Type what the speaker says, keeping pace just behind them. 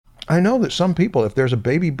I know that some people, if there's a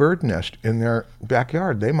baby bird nest in their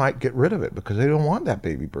backyard, they might get rid of it because they don't want that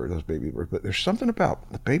baby bird, those baby birds. But there's something about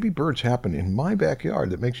the baby birds happen in my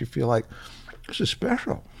backyard that makes you feel like this is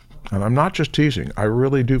special. And I'm not just teasing. I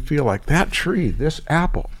really do feel like that tree, this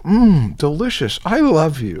apple, delicious. I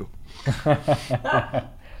love you.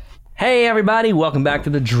 Hey everybody, welcome back to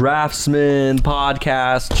the Draftsman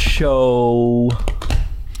Podcast Show.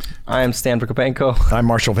 I am Stan Prokopenko. I'm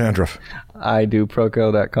Marshall Vandruff. I do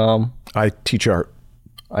Proco.com. I teach art.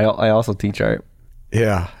 I also teach art.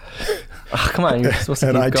 Yeah. Oh, come on, you're supposed to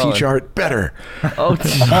and keep I going. teach art better. Oh,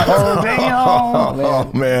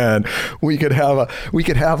 man. We could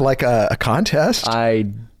have like a contest. I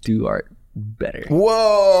do art better.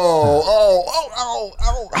 Whoa.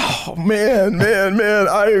 Oh, man.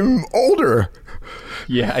 I'm older.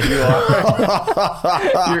 Yeah, you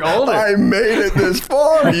are. You're older. I made it this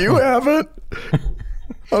far. You haven't.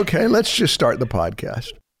 Okay, let's just start the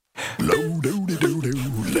podcast. It's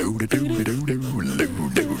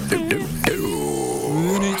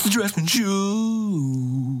the Draftsman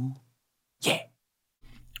Show. Yeah.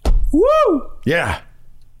 Woo! Yeah.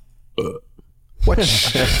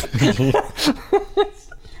 What's...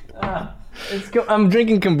 I'm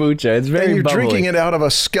drinking kombucha. It's very and you're bubbly. drinking it out of a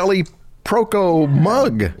Skelly Proco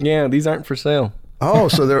mug. Yeah, these aren't for sale. Oh,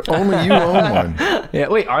 so they're only you own one. Yeah,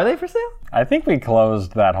 wait, are they for sale? I think we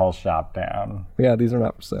closed that whole shop down. Yeah, these are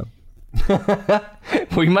not for sale.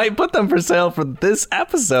 We might put them for sale for this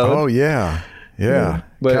episode. Oh, yeah. Yeah.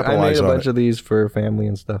 But I made a bunch it. of these for family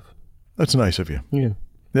and stuff. That's nice of you. Yeah.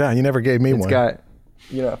 Yeah, you never gave me It's one. got,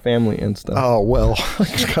 family and stuff. Oh, well, I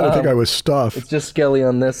just kind of think I was stuffed. It's just Skelly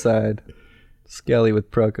on this side. Skelly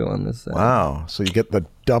with Proco on this side. Wow. So you get the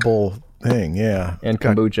double thing, yeah. And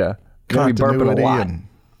Got kombucha. You're gonna be burping a continuity lot. and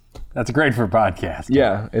That's great for podcast.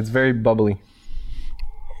 Yeah, it's very bubbly.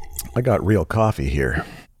 I got real coffee here.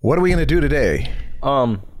 What are we going to do today?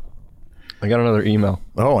 I got another email.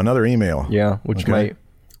 Oh, another email. Yeah, which Okay. might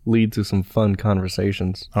lead to some fun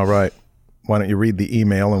conversations. All right. Why don't you read the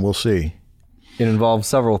email and we'll see. It involves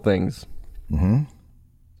several things. Mm-hmm.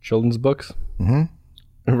 Children's books. Mm-hmm.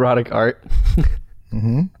 Erotic art.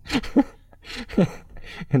 Mm-hmm.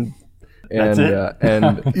 and That's it?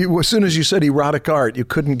 and As soon as you said erotic art, you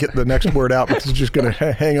couldn't get the next word out because it's just going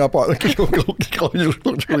to hang up on it's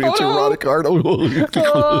erotic art.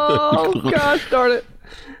 oh gosh darn it.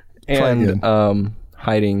 again. And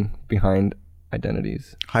hiding behind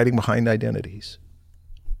identities. Hiding behind identities.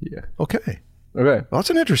 Yeah. Okay. Okay. Well, that's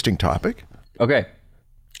an interesting topic. Okay.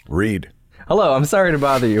 Read. Hello, I'm sorry to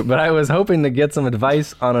bother you, but I was hoping to get some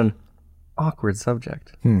advice on an awkward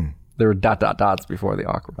subject. There were dots before the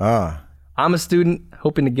awkward. Ah. I'm a student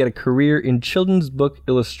hoping to get a career in children's book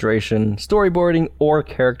illustration, storyboarding, or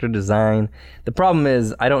character design. The problem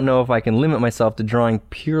is, I don't know if I can limit myself to drawing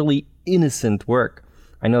purely innocent work.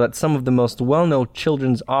 I know that some of the most well-known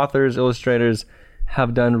children's authors, illustrators,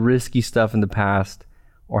 have done risky stuff in the past,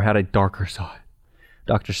 or had a darker side.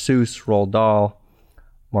 Dr. Seuss, Roald Dahl,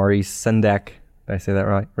 Maurice Sendak. Did I say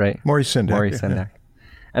that right? Maurice Sendak. Maurice Sendak.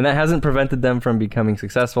 And that hasn't prevented them from becoming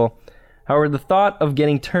successful. However, the thought of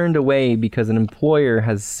getting turned away because an employer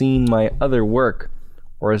has seen my other work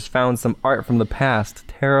or has found some art from the past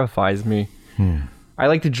terrifies me. I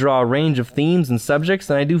like to draw a range of themes and subjects,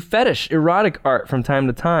 and I do fetish erotic art from time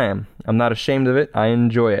to time. I'm not ashamed of it. I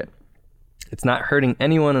enjoy it. It's not hurting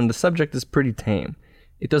anyone, and the subject is pretty tame.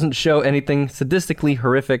 It doesn't show anything sadistically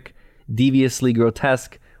horrific, deviously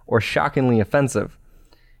grotesque, or shockingly offensive.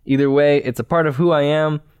 Either way, it's a part of who I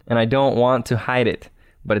am, and I don't want to hide it.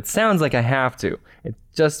 But it sounds like I have to. It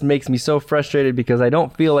just makes me so frustrated because I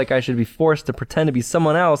don't feel like I should be forced to pretend to be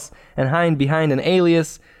someone else and hide behind an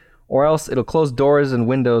alias, or else it'll close doors and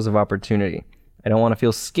windows of opportunity. I don't want to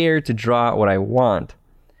feel scared to draw what I want.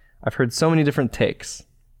 I've heard so many different takes.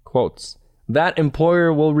 Quotes. That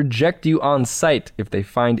employer will reject you on site if they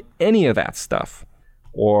find any of that stuff.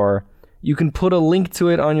 Or you can put a link to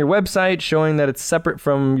it on your website showing that it's separate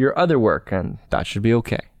from your other work, and that should be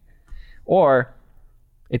okay. Or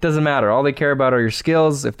it doesn't matter. All they care about are your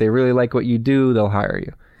skills. If they really like what you do, they'll hire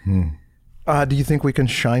you. Do you think we can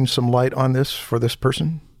shine some light on this for this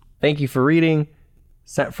person? Thank you for reading.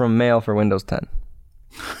 Sent from mail for Windows 10.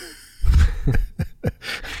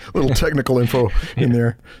 Little technical info in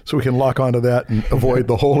there so we can lock onto that and avoid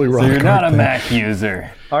the whole So erotic you're not art a thing. Mac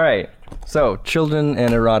user. All right. So, children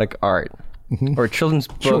and erotic art. Or children's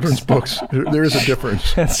books. Children's books. There is a difference.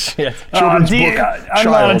 Shit. Children's book,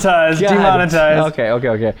 unmonetized. God. Demonetized. Okay.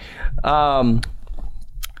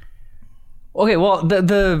 Okay, well,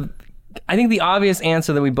 I think the obvious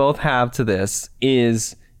answer that we both have to this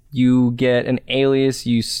is you get an alias,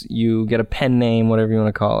 you get a pen name, whatever you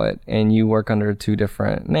want to call it, and you work under 2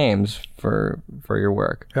 different names for your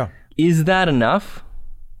work. Yeah. Is that enough?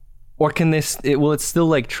 Or will it still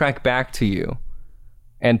like track back to you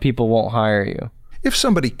and people won't hire you? If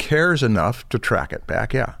somebody cares enough to track it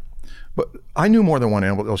back, yeah. But I knew more than one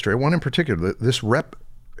animal illustrator. One in particular, this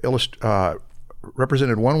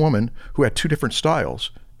represented one woman who had 2 different styles,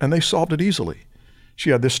 and they solved it easily. She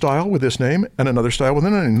had this style with this name and another style with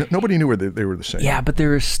another name. Nobody knew where they were the same. Yeah, but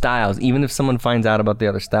there are styles. Even if someone finds out about the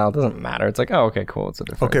other style, it doesn't matter. It's like, oh, okay, cool. It's a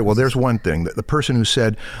different. Okay, well, there's one thing. The person who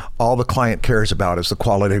said all the client cares about is the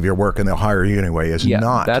quality of your work and they'll hire you anyway is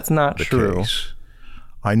not that's not the true. case.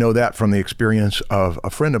 I know that from the experience of a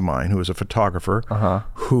friend of mine who was a photographer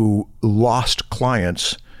who lost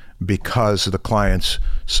clients because the clients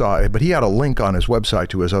saw it, but he had a link on his website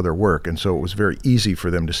to his other work, and so it was very easy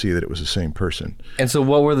for them to see that it was the same person. And so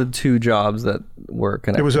what were the 2 jobs that were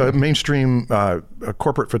connected? It was a mainstream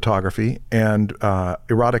corporate photography and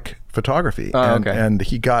erotic photography. Okay. And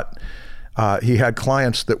he had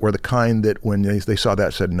clients that were the kind that when they saw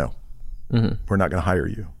that said, no, we're not going to hire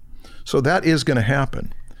you. So that is going to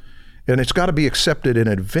happen. And it's got to be accepted in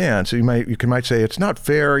advance. You might say it's not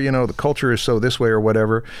fair, the culture is so this way or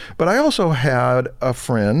whatever. But I also had a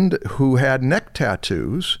friend who had neck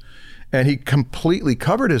tattoos, and he completely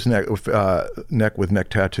covered his neck with neck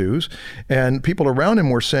tattoos. And people around him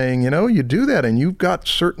were saying, you do that and you've got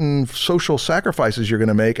certain social sacrifices you're going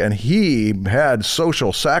to make. And he had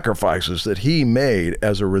social sacrifices that he made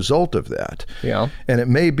as a result of that. Yeah. And it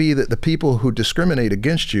may be that the people who discriminate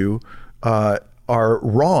against you are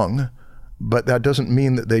wrong, but that doesn't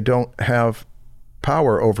mean that they don't have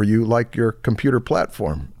power over you like your computer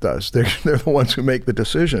platform does. They're the ones who make the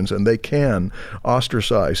decisions, and they can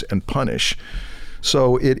ostracize and punish.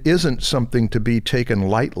 So it isn't something to be taken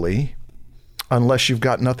lightly unless you've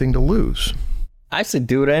got nothing to lose. I say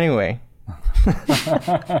do it anyway.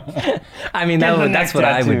 I mean, that's what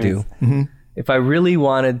I would do. Mm-hmm. If I really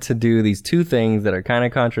wanted to do these 2 things that are kind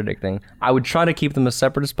of contradicting, I would try to keep them as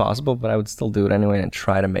separate as possible, but I would still do it anyway and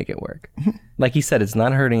try to make it work. Like he said, it's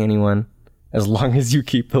not hurting anyone as long as you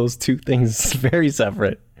keep those 2 things very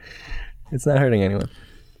separate. It's not hurting anyone.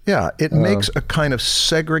 Yeah, it makes a kind of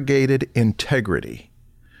segregated integrity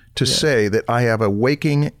to say that I have a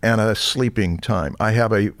waking and a sleeping time. I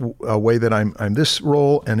have a way that I'm this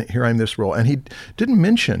role, and here I'm this role. And he didn't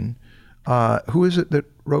mention who is it that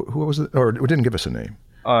wrote, who was it, or didn't give us a name.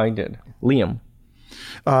 I did. Liam.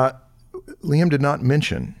 Liam did not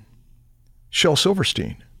mention Shel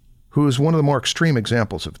Silverstein, who is one of the more extreme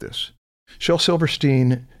examples of this. Shel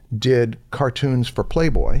Silverstein did cartoons for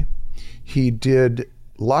Playboy. He did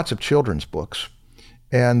lots of children's books.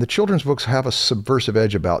 And the children's books have a subversive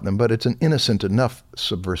edge about them, but it's an innocent enough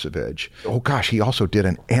subversive edge. Oh gosh, he also did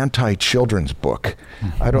an anti-children's book.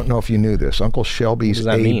 I don't know if you knew this, Uncle Shelby's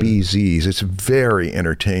ABZs. It's very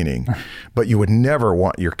entertaining, but you would never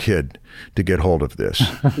want your kid to get hold of this.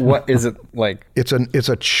 What is it like? It's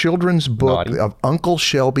a children's book of Uncle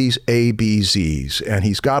Shelby's ABZs, and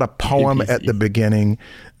he's got a poem at the beginning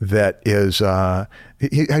that is,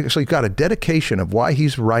 he actually got a dedication of why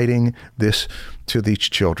he's writing this to these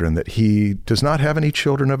children, that he does not have any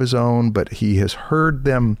children of his own, but he has heard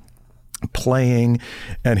them playing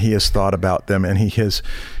and he has thought about them, and he has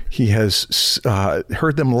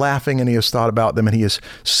heard them laughing and he has thought about them, and he has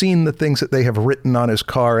seen the things that they have written on his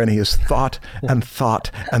car, and he has thought and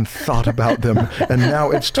thought and thought about them, and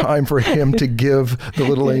now it's time for him to give the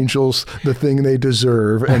little angels the thing they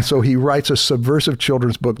deserve. And so he writes a subversive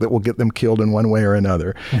children's book that will get them killed in one way or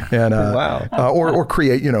another, and or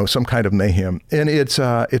create some kind of mayhem. And it's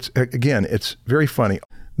very funny.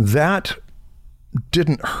 That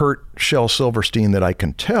didn't hurt Shel Silverstein that I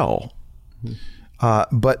can tell.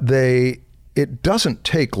 But it doesn't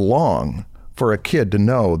take long for a kid to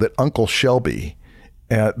know that Uncle Shelby,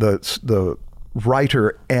 the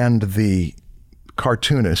writer and the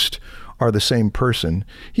cartoonist, are the same person.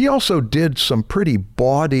 He also did some pretty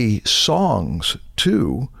bawdy songs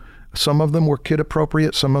too. Some of them were kid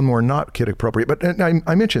appropriate, some of them were not kid appropriate. But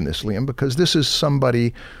I mention this, Liam, because this is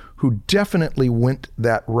somebody who definitely went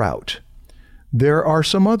that route. There are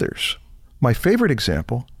some others. My favorite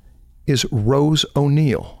example is Rose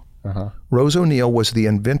O'Neal. Rose O'Neal was the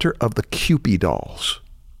inventor of the Kewpie dolls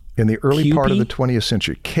in the early part of the 20th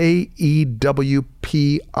century. Kewpie.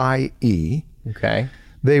 Okay.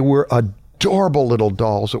 They were adorable little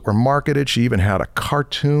dolls that were marketed. She even had a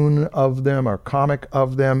cartoon of them or comic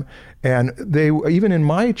of them. And they, even in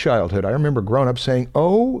my childhood, I remember growing up saying,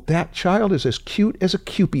 oh, that child is as cute as a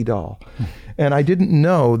Kewpie doll. And I didn't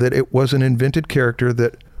know that it was an invented character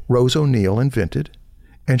that Rose O'Neal invented.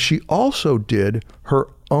 And she also did her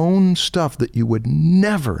own stuff that you would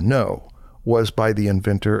never know was by the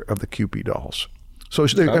inventor of the Kewpie dolls. So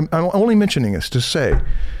I'm only mentioning this to say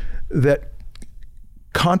that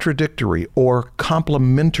contradictory or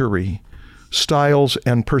complementary styles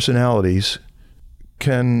and personalities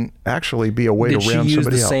can actually be a way to ram somebody else. Did she use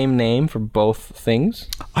the same name for both things?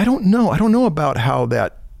 I don't know. I don't know about how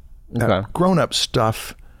that grown-up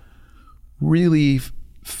stuff really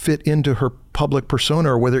fit into her public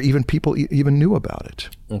persona, or whether even people even knew about it.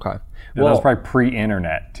 Okay. Well, that was probably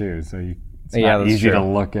pre-internet too, so it's not easy to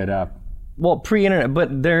look it up. Well, pre-internet,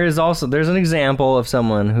 but there's an example of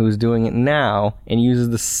someone who's doing it now and uses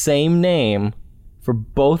the same name for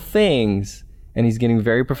both things, and he's getting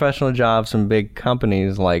very professional jobs from big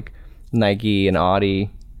companies like Nike and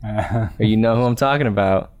Audi. You know who I'm talking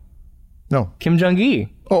about? No. Kim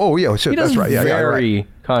Jong-gi. Oh yeah, that's right. Yeah, right.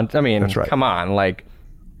 That's right. Come on, like.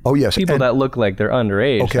 Oh yes, people that look like they're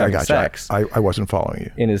underage. Okay, I got sex you. I wasn't following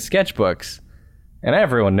you. In his sketchbooks, and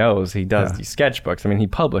everyone knows he does these sketchbooks. I mean,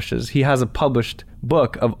 he has a published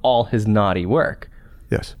book of all his naughty work.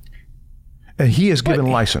 Yes, and he is given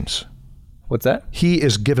license. What's that? He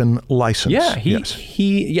is given license.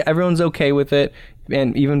 Yeah, everyone's okay with it,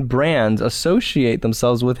 and even brands associate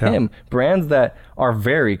themselves with him. Brands that are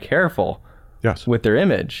very careful with their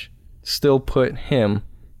image still put him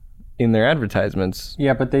in their advertisements.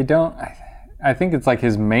 Yeah, but they don't. I think it's like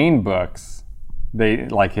his main books.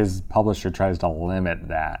 His publisher tries to limit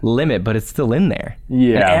that. But it's still in there.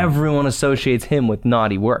 Yeah, and everyone associates him with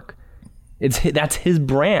naughty work. That's his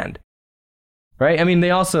brand, right? I mean, they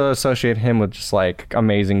also associate him with just like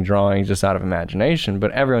amazing drawings, just out of imagination.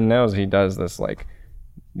 But everyone knows he does this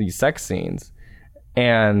these sex scenes,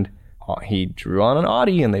 and he drew on an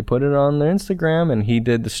Audi, and they put it on their Instagram, and he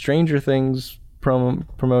did the Stranger Things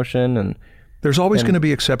promotion, and there's always going to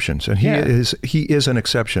be exceptions, and he is an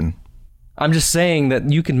exception. I'm just saying that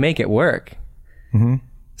you can make it work. Mm-hmm.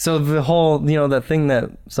 So the whole, that thing that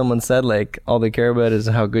someone said, like, all they care about is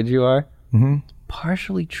how good you are,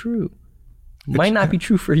 partially true. Might not be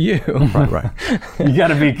true for you. Right. You got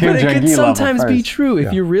to be Kim Jong-gi level. But it could sometimes be true. If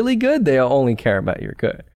Yeah. you're really good, they'll only care about your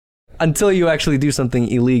good until you actually do something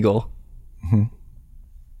illegal,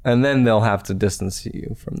 and then they'll have to distance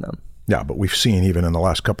you from them. Yeah, but we've seen even in the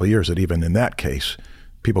last couple of years that even in that case,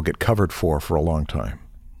 people get covered for a long time.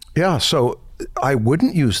 Yeah, so I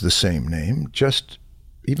wouldn't use the same name, just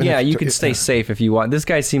even if... you can stay safe if you want. This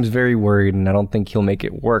guy seems very worried, and I don't think he'll make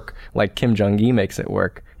it work like Kim Jong-gi makes it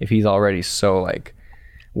work if he's already so,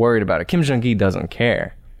 worried about it. Kim Jong-gi doesn't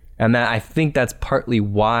care. And I think that's partly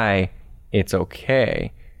why it's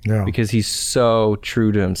okay. Yeah. Because he's so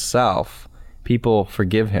true to himself. People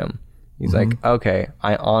forgive him. He's like, okay,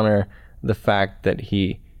 I honor the fact that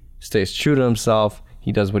he stays true to himself.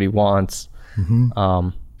 He does what he wants.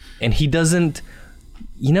 And he doesn't,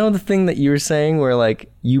 the thing that you were saying where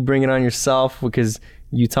you bring it on yourself because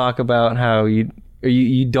you talk about how you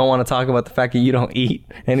don't want to talk about the fact that you don't eat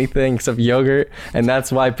anything except yogurt. And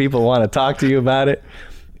that's why people want to talk to you about it.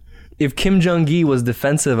 If Kim Jong-gi was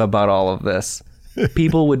defensive about all of this,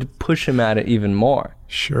 people would push him at it even more.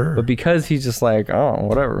 Sure. But because he's just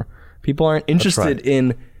whatever. People aren't interested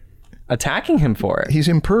in attacking him for it. He's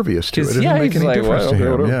impervious to it. It doesn't make any difference to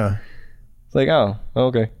him. Yeah. It's like, oh,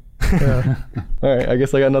 okay. Yeah. All right, I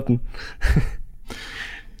guess I got nothing.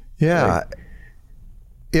 Yeah.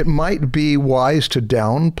 It might be wise to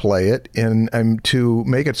downplay it and to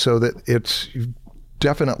make it so that you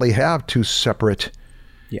definitely have two separate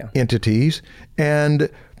entities, and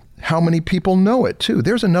how many people know it too.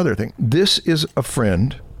 There's another thing. This is a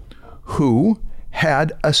friend who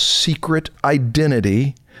had a secret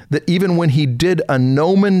identity that even when he did a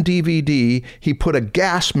Nomen DVD, he put a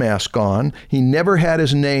gas mask on. He never had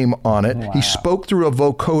his name on it. Wow. He spoke through a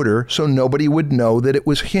vocoder so nobody would know that it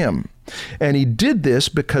was him. And he did this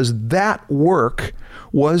because that work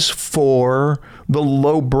was for the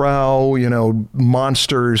lowbrow,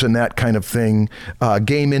 monsters and that kind of thing,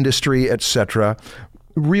 game industry, etc.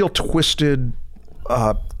 Real twisted,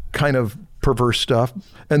 kind of perverse stuff.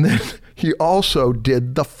 And then he also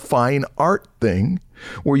did the fine art thing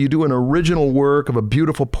where you do an original work of a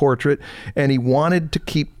beautiful portrait, and he wanted to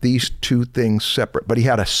keep these two things separate. But he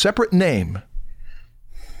had a separate name,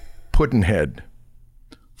 Puddinhead,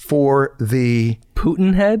 for the...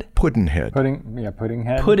 Puddinhead? Puddinhead.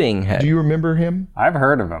 Puddinghead. Puddinghead. Do you remember him? I've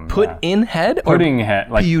heard of him. Puddinhead?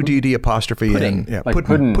 Puddinghead. P-U-D-D apostrophe pudding. N. Yeah, like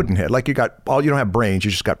Puddinhead. Like you don't have brains, you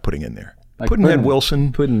just got pudding in there. Like Puddinhead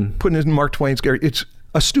Wilson. Puddinhead Mark Twain's Gary. It's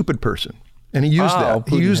a stupid person. And he used that.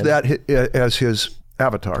 He used that as his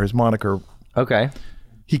avatar, his moniker. Okay.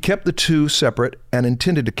 He kept the two separate and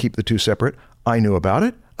intended to keep the two separate. I knew about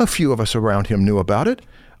it. A few of us around him knew about it.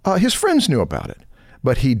 His friends knew about it.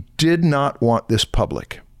 But he did not want this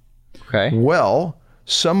public. Okay. Well,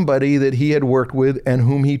 somebody that he had worked with and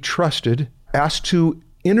whom he trusted asked to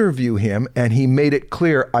interview him, and he made it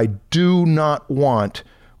clear, I do not want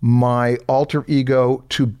my alter ego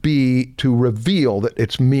to reveal that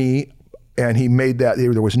it's me. And he made that,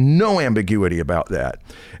 there was no ambiguity about that.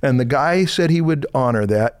 And the guy said he would honor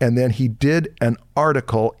that. And then he did an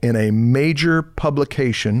article in a major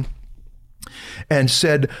publication and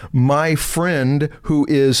said, my friend who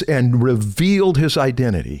is, and revealed his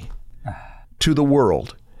identity to the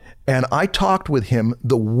world. And I talked with him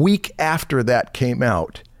the week after that came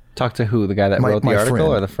out. Talk to who? The guy that wrote the article friend.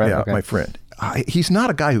 Or the friend? Yeah, Okay. my friend. He's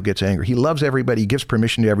not a guy who gets angry. He loves everybody. He gives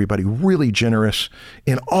permission to everybody. Really generous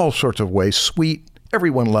in all sorts of ways. Sweet.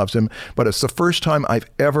 Everyone loves him. But it's the first time I've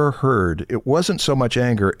ever heard, it wasn't so much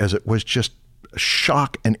anger as it was just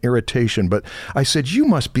shock and irritation. But I said, you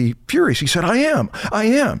must be furious. He said, I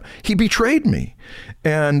am. He betrayed me.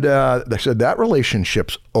 And they said, that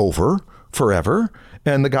relationship's over forever.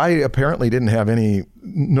 And the guy apparently didn't have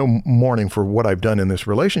no mourning for what I've done in this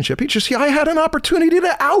relationship. I had an opportunity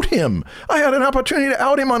to out him. I had an opportunity to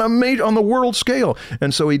out him on the world scale.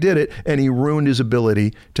 And so he did it, and he ruined his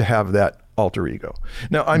ability to have that alter ego.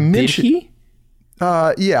 Now, I mentioned... Did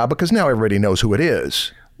he? Yeah, because now everybody knows who it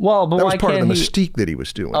is. Well, but that why was part of can't the he... mystique that he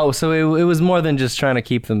was doing. Oh, so it was more than just trying to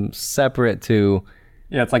keep them separate to...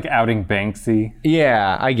 Yeah, it's like outing Banksy.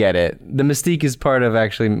 Yeah, I get it. The mystique is part of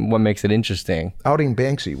actually what makes it interesting. Outing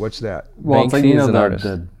Banksy, what's that? Well, it's like, Banksy is an artist.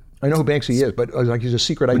 I know who Banksy is, but like he's a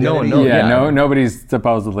secret identity. No one knows. Yeah, nobody's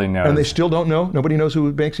supposedly knows. And they still don't know? Nobody knows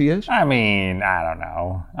who Banksy is? I mean, I don't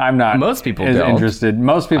know. I'm not Most people as don't. interested.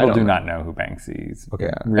 Most people don't do know. not know who Banksy's Okay.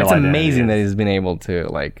 real It's identity amazing that is. he's been able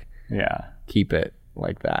to Yeah. keep it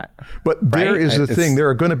like that. But there Right? is the It's- thing. There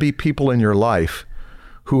are going to be people in your life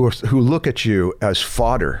who look at you as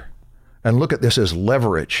fodder and look at this as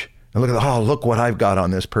leverage and look what I've got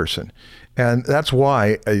on this person. And that's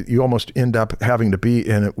why you almost end up having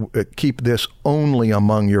to keep this only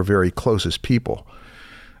among your very closest people.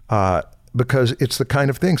 Because it's the kind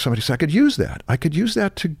of thing somebody says, I could use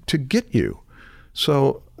that to get you.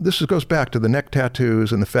 So this goes back to the neck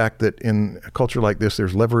tattoos and the fact that in a culture like this,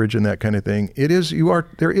 there's leverage and that kind of thing.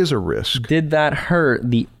 There is a risk. Did that hurt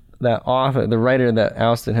the writer that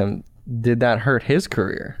ousted him? Did that hurt his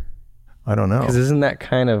career? I don't know. Because isn't that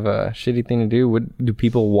kind of a shitty thing to do? Do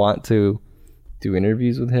people want to do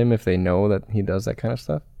interviews with him if they know that he does that kind of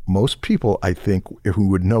stuff? Most people, I think, who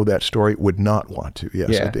would know that story would not want to. Yes,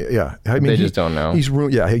 Yeah. I mean, They just don't know. He's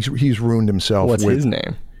ruined himself. What's his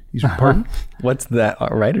name? Pardon? What's that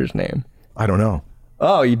writer's name? I don't know.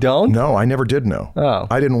 Oh, you don't? No, I never did know. Oh.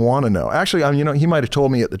 I didn't want to know. Actually, he might have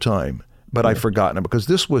told me at the time, but I've forgotten it because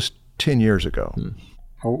this was 10 years ago.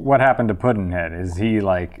 What happened to Puddinhead? Is he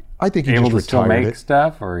like I think he able just to still retired make it.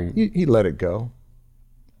 stuff, or He let it go,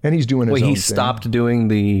 and he's doing his Wait, own he thing. stopped doing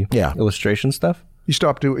the Yeah. illustration stuff? He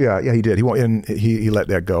stopped doing. Yeah, he did. He let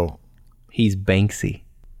that go. He's Banksy.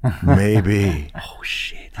 Maybe. Oh,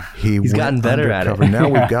 shit. He's gotten better at it. Now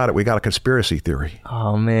we've got it. We got a conspiracy theory.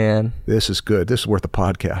 Oh, man. This is good. This is worth a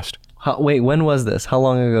podcast. Wait, when was this? How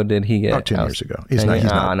long ago did he get About 10 years ousted? ago. He's not.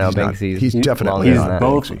 Banksy's He's definitely longer he's than that.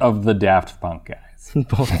 both Banksy. of the Daft Punk guys?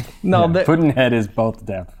 No, Puddinhead is both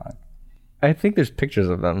Daft Punk. I think there's pictures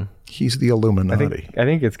of them. He's the Illuminati. I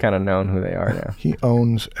think it's kind of known who they are now. He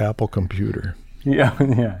owns Apple Computer.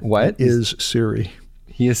 Yeah. What? Is Siri.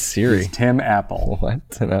 He is Siri. It's Tim Apple. What?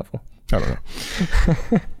 An apple. I don't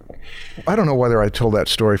know. I don't know whether I told that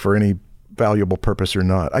story for any valuable purpose or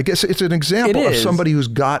not. I guess it's an example It of is. somebody who's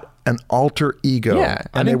got an alter ego, Yeah,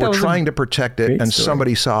 I and they think that were was a trying to protect it, great and story.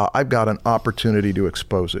 somebody saw, I've got an opportunity to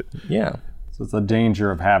expose it. Yeah. So it's the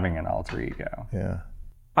danger of having an alter ego. Yeah.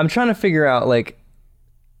 I'm trying to figure out,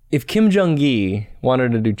 if Kim Jong-gi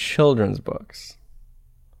wanted to do children's books,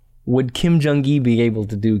 would Kim Jong-gi be able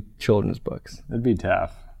to do children's books? It'd be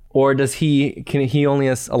tough. Or can he only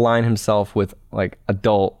align himself with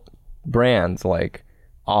adult brands like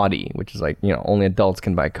Audi, which is only adults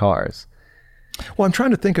can buy cars? Well, I'm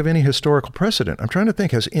trying to think of any historical precedent. I'm trying to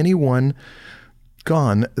think, has anyone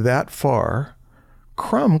gone that far?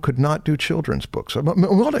 Crumb could not do children's books.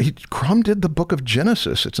 Crumb did the book of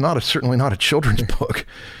Genesis. It's certainly not a children's book,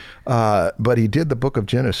 but he did the book of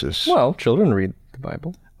Genesis. Well, children read the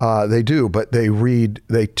Bible. They do, but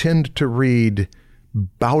they tend to read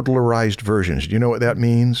Bowdlerized versions. Do you know what that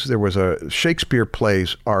means? Shakespeare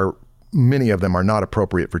plays many of them are not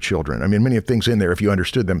appropriate for children. I mean, many of things in there, if you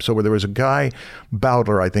understood them. So there was a guy,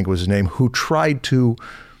 Bowdler, I think was his name, who tried to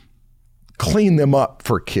clean them up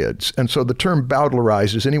for kids. And so the term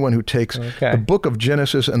bowdlerized is anyone who takes the book of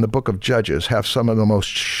Genesis and the book of Judges have some of the most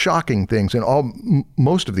shocking things, and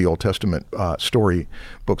most of the Old Testament story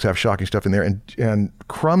books have shocking stuff in there. And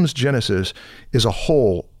Crumb's Genesis is a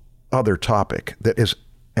whole other topic that is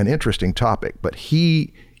an interesting topic, but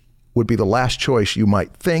he would be the last choice you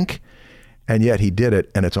might think, and yet he did it,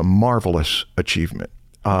 and it's a marvelous achievement.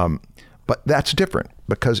 But that's different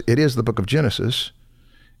because it is the book of Genesis.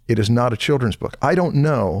 It is not a children's book. I don't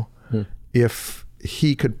know if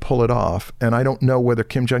he could pull it off, and I don't know whether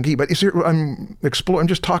Kim Jong-gi, but I'm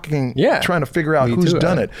just talking, trying to figure out who's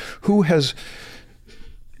done it. Who has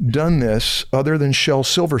done this other than Shel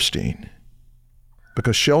Silverstein?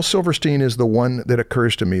 Because Shel Silverstein is the one that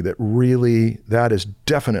occurs to me that really, that is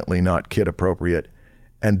definitely not kid appropriate.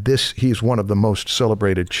 And he's one of the most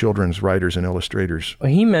celebrated children's writers and illustrators.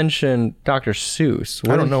 Well, he mentioned Dr. Seuss.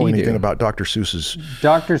 I don't know anything about Dr. Seuss's.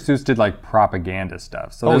 Dr. Seuss did like propaganda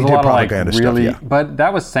stuff. So he there's a did lot propaganda of like really, stuff, yeah. But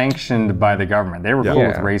that was sanctioned by the government. They were cool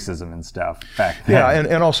with racism and stuff back then.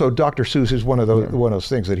 Yeah, and also Dr. Seuss is one of those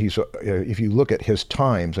things that he's, if you look at his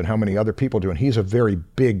times and how many other people do, and he's a very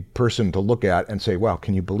big person to look at and say, wow,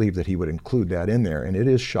 can you believe that he would include that in there? And it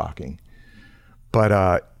is shocking.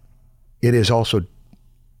 But it is also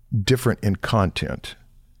different in content.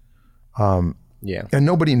 And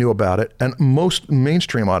nobody knew about it. And most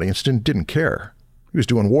mainstream audience didn't care. He was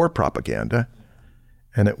doing war propaganda.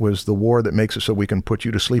 And it was the war that makes it so we can put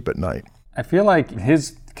you to sleep at night. I feel like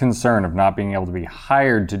his concern of not being able to be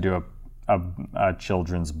hired to do a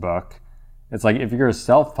children's book, it's like if you're a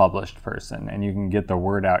self-published person and you can get the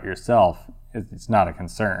word out yourself, it's not a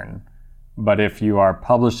concern. But if you are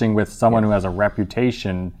publishing with someone who has a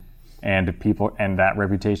reputation and that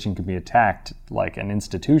reputation can be attacked like an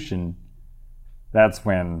institution, that's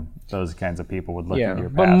when those kinds of people would look into your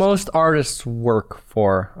past. But most artists work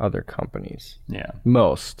for other companies. Yeah.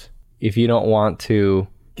 Most. If you don't want to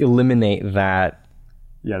eliminate that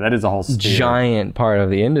that is a whole sphere. Giant part of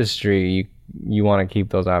the industry, you want to keep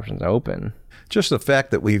those options open. Just the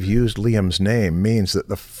fact that we've used Liam's name means that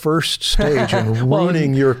the first stage in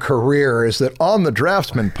ruining your career is that on the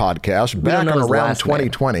Draftsman podcast, back on around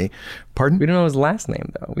 2020, pardon? We don't know his last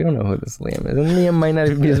name, though. We don't know who this Liam is. And Liam might not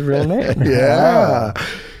even be his real name. Yeah.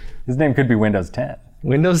 His name could be Windows 10.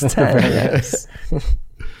 Windows 10, yes.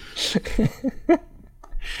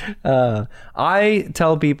 I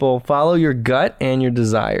tell people, follow your gut and your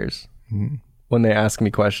desires when they ask me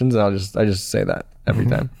questions, and I just say that every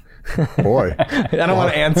time. Boy. I don't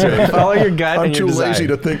want to answer it. Follow your gut I'm and your too desires. lazy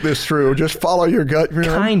to think this through. Just follow your gut.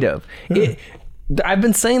 Kind of. I've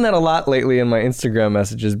been saying that a lot lately in my Instagram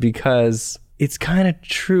messages because it's kind of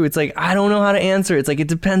true. It's like, I don't know how to answer. It's like, it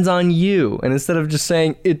depends on you. And instead of just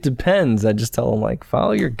saying, it depends, I just tell them, like,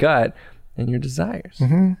 follow your gut and your desires.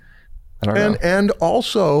 I don't know. And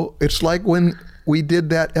also, it's like when we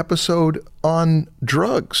did that episode on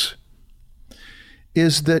drugs,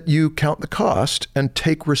 is that you count the cost and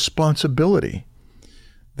take responsibility.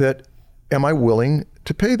 That, am I willing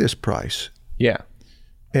to pay this price? Yeah.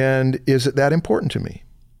 And is it that important to me?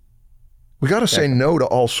 We got to say no to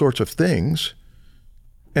all sorts of things.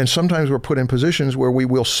 And sometimes we're put in positions where we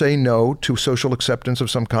will say no to social acceptance of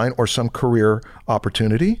some kind or some career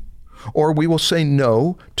opportunity, or we will say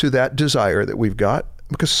no to that desire that we've got,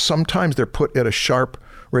 because sometimes they're put at a sharp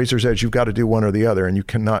razor's edge. You've got to do one or the other, and you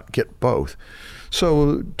cannot get both.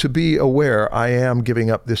 So to be aware, I am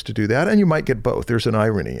giving up this to do that, and you might get both. There's an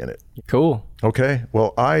irony in it. Cool. Okay.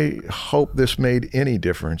 Well, I hope this made any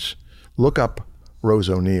difference. Look up Rose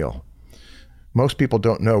O'Neal. Most people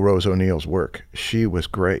don't know Rose O'Neal's work. She was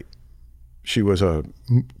great. She was a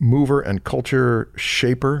mover and culture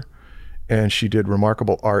shaper, and she did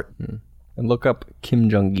remarkable art. And look up Kim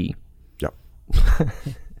Jong-gi. Yep.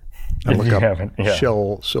 And look up Yeah.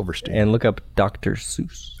 Shel Silverstein. And look up Dr.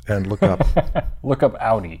 Seuss. And look up Look up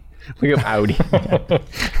Audi. Look up Audi.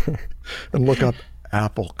 and look up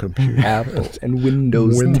Apple Computer. Apple and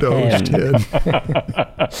Windows 10.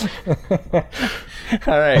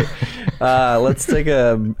 All right. Let's take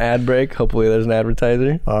a ad break. Hopefully there's an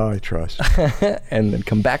advertiser. I trust. And then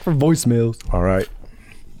come back for voicemails. All right.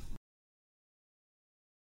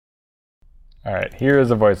 All right, here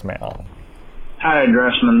is a voicemail. Hi,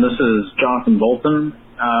 Dressman. This is Jonathan Bolton.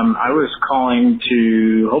 I was calling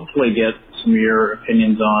to hopefully get some of your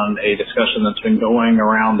opinions on a discussion that's been going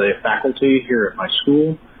around the faculty here at my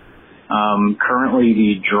school. Currently,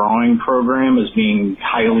 the drawing program is being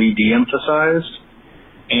highly de-emphasized,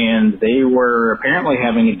 and they were apparently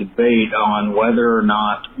having a debate on whether or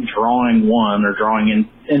not Drawing 1 or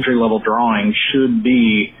entry-level drawing should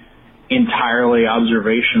be entirely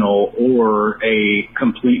observational or a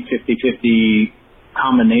complete 50-50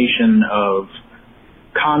 combination of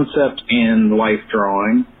concept and life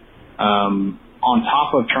drawing. On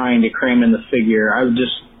top of trying to cram in the figure, I would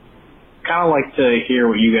just kind of like to hear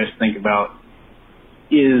what you guys think about,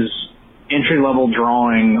 is entry-level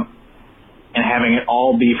drawing and having it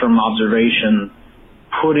all be from observation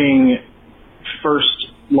putting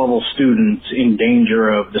first-level students in danger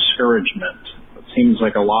of discouragement? It seems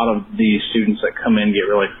like a lot of these students that come in get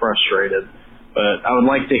really frustrated, but I would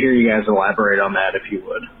like to hear you guys elaborate on that if you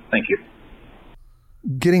would. Thank you.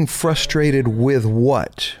 Getting frustrated with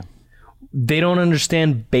what? They don't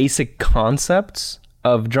understand basic concepts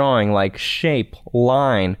of drawing, like shape,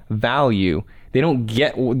 line, value. They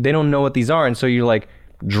don't know what these are, and so you're like,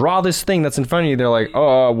 draw this thing that's in front of you. They're like,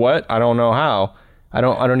 oh, what? I don't know how. I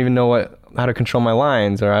don't even know how to control my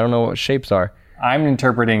lines, or I don't know what shapes are. I'm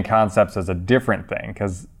interpreting concepts as a different thing,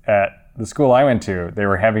 because at the school I went to, they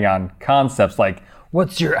were heavy on concepts like,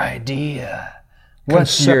 what's your idea?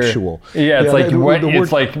 Conceptual.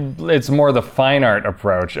 It's more the fine art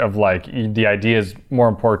approach of like the idea is more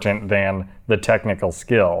important than the technical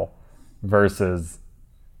skill, versus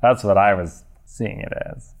that's what I was seeing it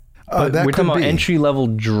as. But we're talking about entry-level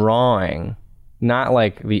drawing, not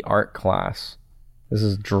like the art class. This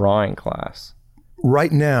is drawing class.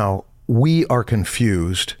 Right now, we are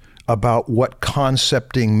confused about what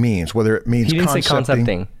concepting means, whether it means He didn't say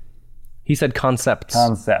concepting. He said concepts.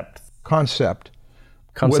 Concept.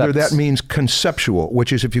 Whether that means conceptual,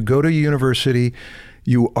 which is if you go to a university,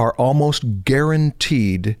 you are almost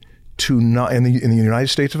guaranteed to not, in the United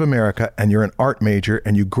States of America, and you're an art major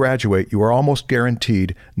and you graduate, you are almost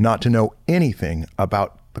guaranteed not to know anything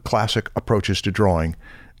about the classic approaches to drawing,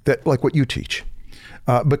 that like what you teach,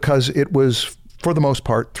 because it was, for the most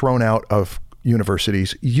part, thrown out of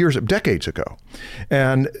universities decades ago.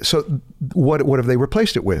 And so what have they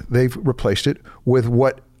replaced it with? They've replaced it with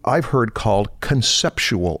what I've heard called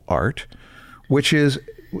conceptual art, which is,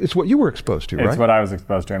 it's what you were exposed to, right? It's what I was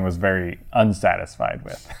exposed to and was very unsatisfied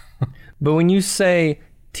with. But when you say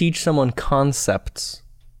teach someone concepts,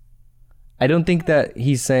 I don't think that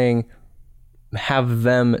he's saying have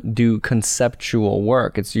them do conceptual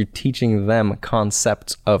work. It's you're teaching them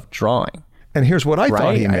concepts of drawing. And here's what I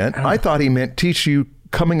thought he Right? meant. I thought he meant teach you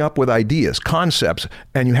coming up with ideas, concepts,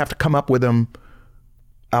 and you have to come up with them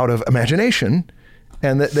out of imagination.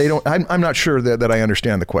 And that they don't, I'm not sure that I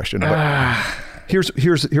understand the question. But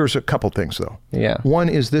here's a couple things though. Yeah. One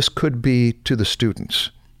is this could be to the students,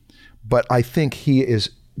 but I think he is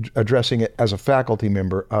addressing it as a faculty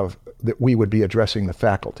member that we would be addressing the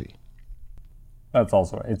faculty. That's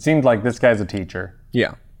also, it seemed like this guy's a teacher.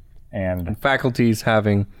 Yeah. And Faculty's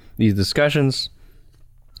having these discussions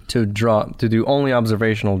to do only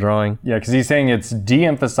observational drawing. yeah, because he's saying it's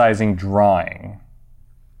de-emphasizing drawing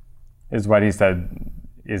is what he said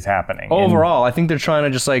is happening. Overall, I think they're trying to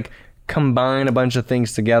just like combine a bunch of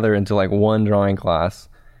things together into like one drawing class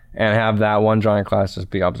and have that one drawing class just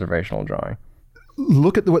be observational drawing.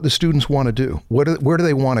 Look at what the students want to do. Where do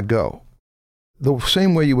they want to go? The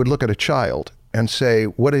same way you would look at a child and say,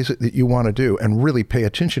 what is it that you want to do? And really pay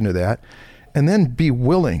attention to that. And then be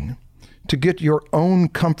willing to get your own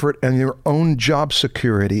comfort and your own job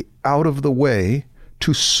security out of the way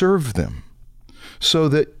to serve them, so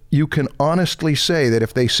that you can honestly say that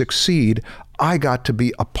if they succeed, I got to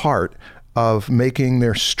be a part of making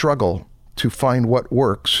their struggle to find what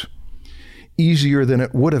works easier than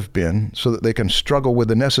it would have been, so that they can struggle with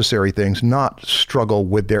the necessary things, not struggle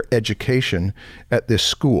with their education at this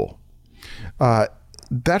school.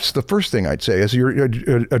 That's the first thing I'd say, is you're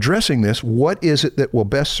addressing this. What is it that will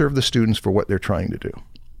best serve the students for what they're trying to do?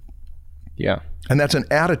 Yeah. And that's an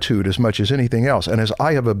attitude as much as anything else. And as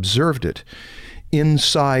I have observed it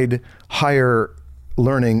inside higher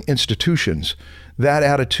learning institutions, that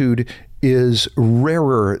attitude is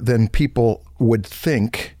rarer than people would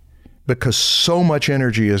think, because so much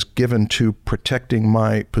energy is given to protecting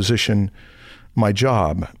my position, my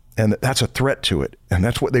job, and that's a threat to it, and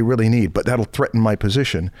that's what they really need, but that'll threaten my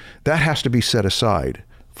position. That has to be set aside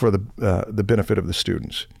for the benefit of the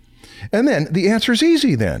students. And then the answer is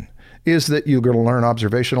easy then, is that you're going to learn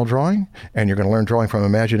observational drawing, and you're going to learn drawing from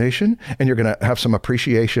imagination, and you're going to have some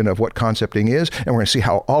appreciation of what concepting is, and we're going to see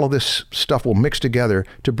how all of this stuff will mix together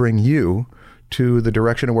to bring you to the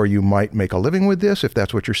direction where you might make a living with this, if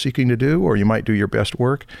that's what you're seeking to do, or you might do your best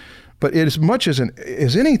work. But as much as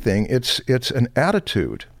anything, it's an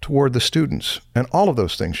attitude toward the students, and all of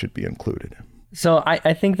those things should be included. So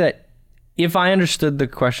I think that if I understood the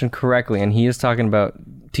question correctly, and he is talking about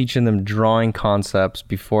teaching them drawing concepts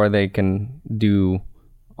before they can do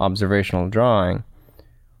observational drawing,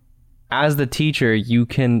 as the teacher, you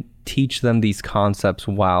can teach them these concepts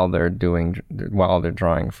while they're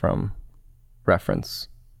drawing from reference.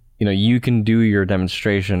 You know, you can do your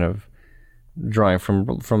demonstration of drawing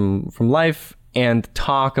from life and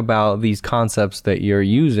talk about these concepts that you're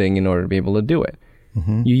using in order to be able to do it.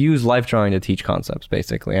 Mm-hmm. You use life drawing to teach concepts,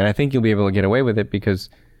 basically. And I think you'll be able to get away with it because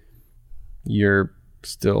you're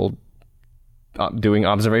still doing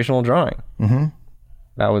observational drawing. Mm-hmm.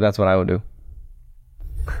 That's what I would do.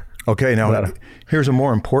 Okay, now here's a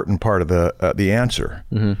more important part of the answer,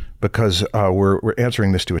 because we're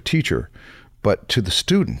answering this to a teacher, but to the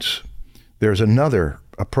students, there's another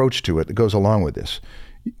approach to it that goes along with this.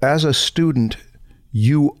 As a student,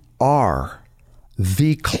 you are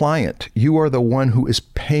the client. You are the one who is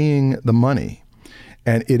paying the money,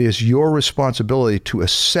 and it is your responsibility to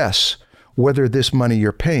assess whether this money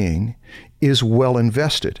you're paying is well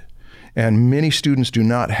invested. And many students do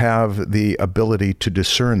not have the ability to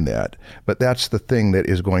discern that, but that's the thing that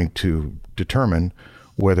is going to determine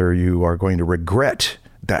whether you are going to regret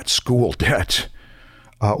that school debt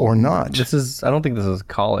or not. I don't think this is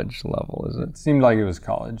college level, is it? It seemed like it was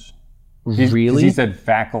college. Really? He said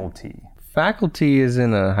faculty. Faculty is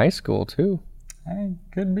in a high school too.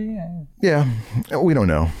 Could be. Yeah, we don't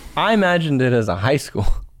know. I imagined it as a high school.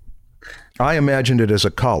 I imagined it as a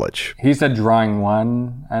college. He said drawing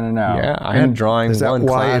one. I don't know. Yeah, I had drawing one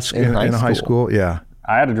class in high school. Yeah,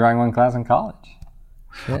 I had a drawing one class in college.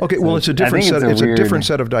 Yeah. Okay, well, it's a different set. It's a different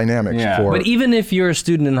set of dynamics for. But even if you're a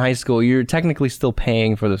student in high school, you're technically still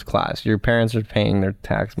paying for this class. Your parents are paying their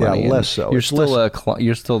tax money. Yeah, less so. You're still the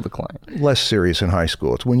client. Less serious in high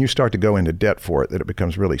school. It's when you start to go into debt for it that it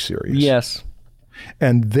becomes really serious. Yes.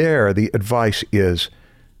 And there, the advice is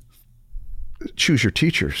choose your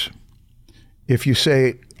teachers. If you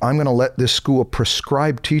say, I'm going to let this school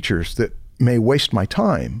prescribe teachers that may waste my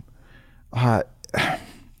time,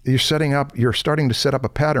 you're starting to set up a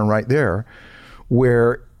pattern right there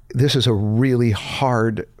where this is a really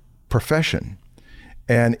hard profession.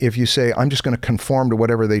 And if you say, I'm just going to conform to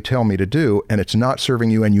whatever they tell me to do, and it's not serving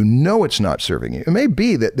you, and you know it's not serving you, it may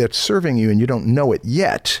be that it's serving you and you don't know it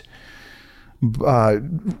yet.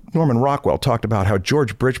 Norman Rockwell talked about how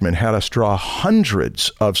George Bridgman had us draw hundreds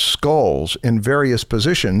of skulls in various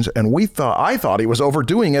positions, and I thought he was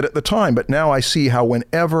overdoing it at the time, but now I see how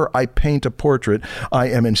whenever I paint a portrait, I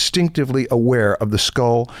am instinctively aware of the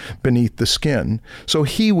skull beneath the skin. So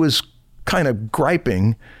he was kind of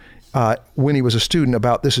griping when he was a student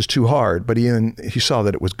about this is too hard, but he saw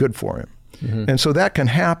that it was good for him. Mm-hmm. And so that can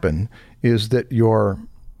happen, is that your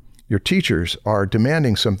teachers are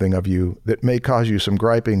demanding something of you that may cause you some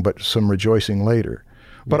griping, but some rejoicing later.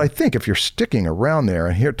 But I think if you're sticking around there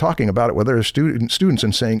and here talking about it with other students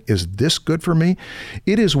and saying, is this good for me?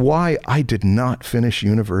 It is why I did not finish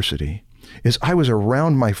university. Is I was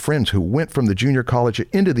around my friends who went from the junior college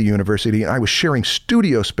into the university, and I was sharing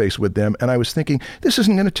studio space with them, and I was thinking, this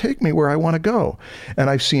isn't going to take me where I want to go. And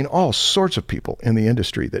I've seen all sorts of people in the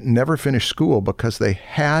industry that never finished school because they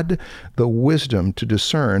had the wisdom to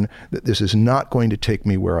discern that this is not going to take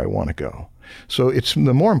me where I want to go. So it's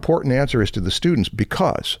the more important answer is to the students,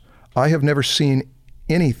 because I have never seen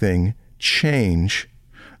anything change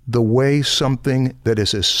the way something that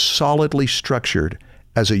is as solidly structured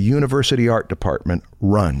as a university art department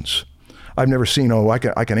runs. I've never seen,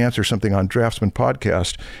 I can answer something on Draftsman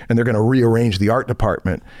Podcast and they're going to rearrange the art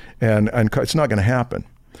department, and it's not going to happen.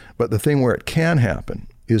 But the thing where it can happen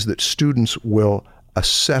is that students will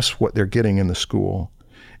assess what they're getting in the school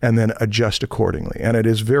and then adjust accordingly. And it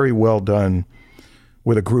is very well done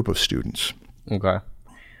with a group of students. Okay.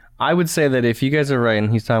 I would say that if you guys are right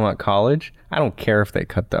and he's talking about college, I don't care if they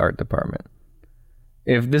cut the art department.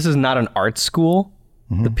 If this is not an art school,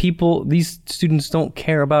 these students don't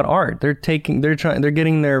care about art. They're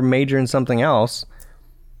getting their major in something else.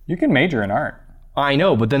 You can major in art. I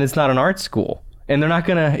know, but then it's not an art school. And they're not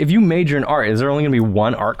if you major in art, is there only gonna be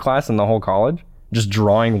one art class in the whole college? Just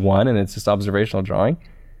drawing one, and it's just observational drawing?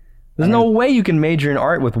 There's no way you can major in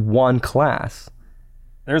art with one class.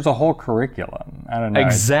 There's a whole curriculum. I don't know.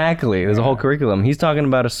 Exactly. There's a whole curriculum. He's talking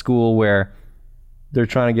about a school where they're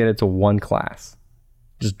trying to get it to one class.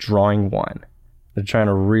 Just drawing one. They're trying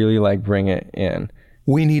to really bring it in.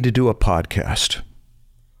 We need to do a podcast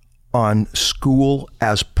on school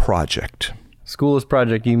as project. School as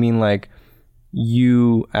project, you mean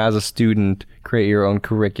you as a student create your own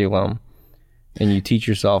curriculum and you teach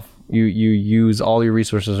yourself, you use all your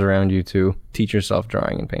resources around you to teach yourself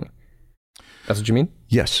drawing and painting. That's what you mean?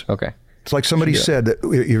 Yes. Okay. It's like somebody said that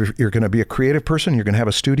you're going to be a creative person, you're going to have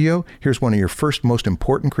a studio. Here's one of your first most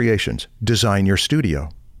important creations. Design your studio.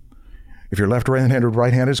 If you're left-handed or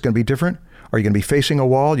right-handed, it's going to be different. Are you going to be facing a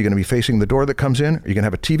wall? Are you going to be facing the door that comes in? Are you going to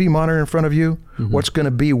have a TV monitor in front of you? What's going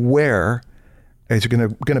to be where? Is it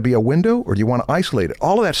going to be a window, or do you want to isolate it?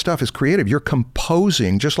 All of that stuff is creative. You're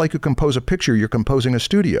composing, just like you compose a picture, you're composing a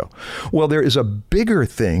studio. Well, there is a bigger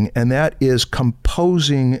thing, and that is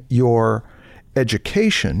composing your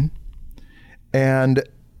education, and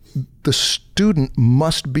the student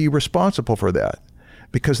must be responsible for that,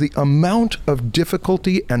 because the amount of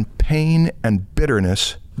difficulty and pain and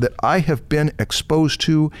bitterness that I have been exposed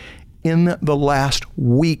to in the last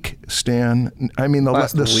week, Stan, I mean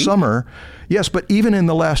the summer, yes, but even in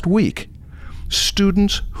the last week,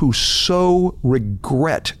 students who so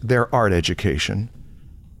regret their art education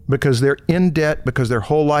because they're in debt, because their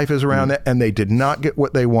whole life is around that, and they did not get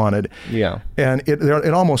what they wanted. Yeah. And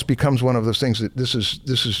it almost becomes one of those things that this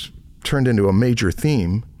is turned into a major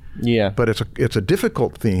theme. Yeah. But it's a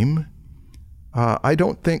difficult theme. I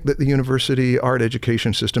don't think that the university art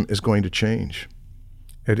education system is going to change.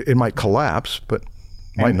 It might collapse, but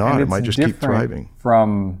might not. It might just keep thriving.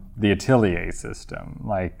 From the Atelier system,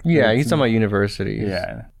 he's talking about universities.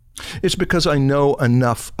 Yeah. It's because I know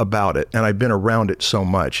enough about it, and I've been around it so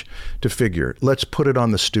much to figure, let's put it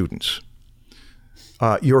on the students.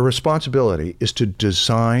 Your responsibility is to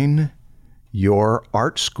design your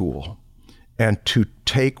art school and to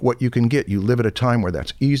take what you can get. You live at a time where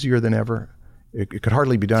that's easier than ever. It could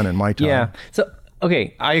hardly be done in my time. Yeah. So,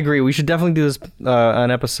 okay, I agree. We should definitely do this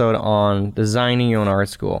an episode on designing your own art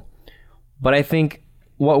school. But I think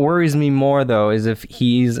what worries me more, though, is if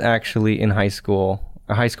he's actually in high school,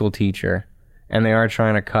 a high school teacher, and they are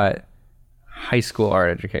trying to cut high school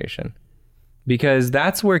art education. Because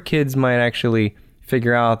that's where kids might actually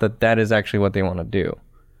figure out that is actually what they want to do.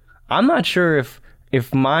 I'm not sure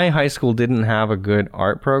if my high school didn't have a good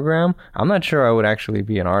art program, I'm not sure I would actually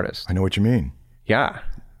be an artist. I know what you mean. Yeah.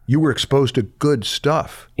 You were exposed to good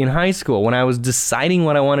stuff. In high school, when I was deciding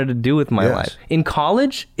what I wanted to do with my life. In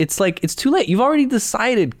college, it's too late. You've already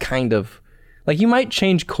decided, kind of. Like, you might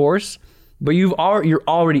change course, but you're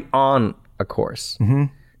already on a course. Mm-hmm.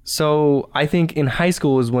 So I think in high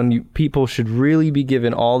school is when people should really be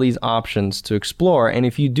given all these options to explore. And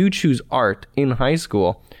if you do choose art in high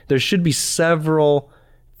school, there should be several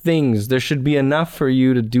things. There should be enough for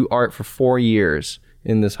you to do art for 4 years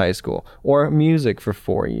in this high school, or music for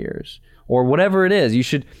 4 years, or whatever it is. You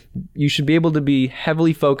should be able to be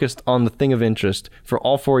heavily focused on the thing of interest for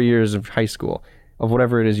all 4 years of high school, of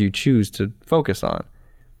whatever it is you choose to focus on.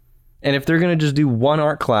 And if they're going to just do one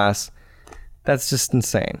art class, that's just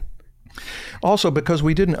insane. Also, because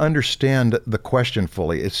we didn't understand the question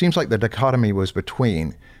fully, it seems like the dichotomy was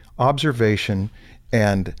between observation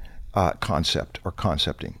and concept or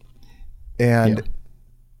concepting. And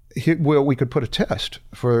we could put a test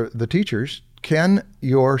for the teachers. Can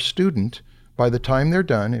your student, by the time they're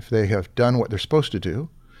done, if they have done what they're supposed to do,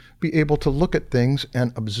 be able to look at things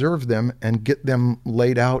and observe them and get them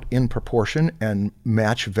laid out in proportion and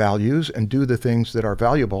match values and do the things that are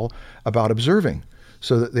valuable about observing,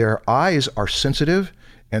 so that their eyes are sensitive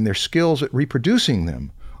and their skills at reproducing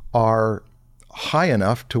them are high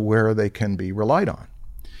enough to where they can be relied on.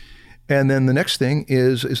 And then the next thing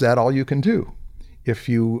is that all you can do?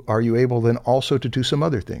 Are you able then also to do some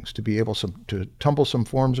other things, to be able to tumble some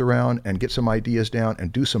forms around and get some ideas down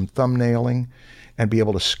and do some thumbnailing and be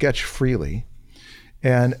able to sketch freely,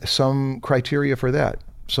 and some criteria for that,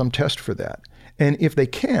 some test for that. And if they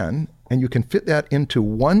can, and you can fit that into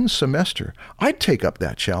one semester, I'd take up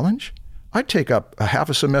that challenge. I'd take up a half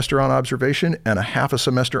a semester on observation and a half a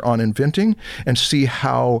semester on inventing and see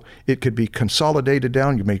how it could be consolidated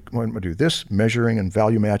down. You may want to do this, measuring and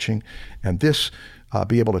value matching, and this,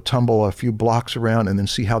 be able to tumble a few blocks around and then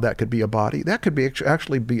see how that could be a body. That could be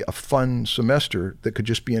actually be a fun semester that could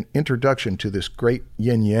just be an introduction to this great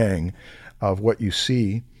yin-yang of what you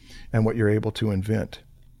see and what you're able to invent.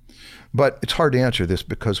 But it's hard to answer this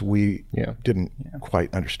because we didn't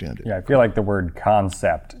quite understand it. Yeah, I feel like the word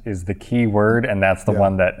concept is the key word, and that's the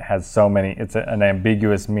one that has so many, it's an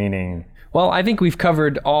ambiguous meaning. Well, I think we've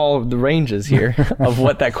covered all of the ranges here of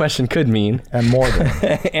what that question could mean. And more than.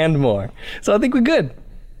 And more. So I think we're good.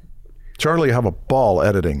 Charlie, you have a ball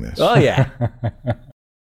editing this. Oh, yeah.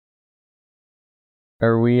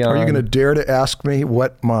 Are you going to dare to ask me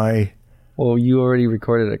what my... Well, you already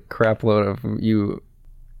recorded a crap load of you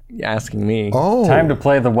asking me. Oh. Time to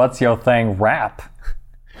play the What's Yo Thing rap.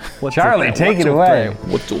 Charlie, take it away.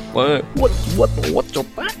 What's your thing? What's your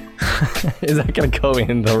thing? Is that going to go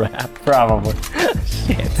in the rap? Probably.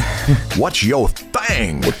 Shit. What's your thing?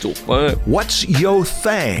 thing? What's your thing? What's your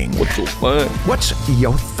thing? What's your thing? What's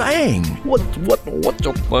your thing? What's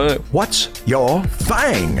your thing? What's your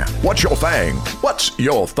thing? What's your thing? What's your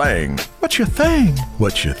thing? What's your thing?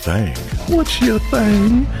 What's your thing? What's your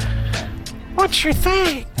thing? What's your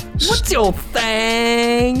thing? What's your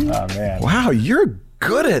thing? Oh man, Wow, you're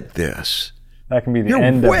good at this. that can be the You're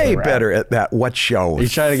end way of the rap. better at that. What's your You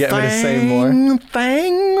trying to get me to say more?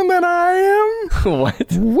 thing than I am?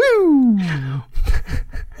 What? Woo!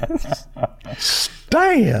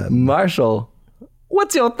 Stan. Marshall,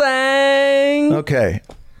 what's your thing? Okay.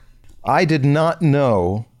 I did not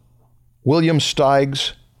know William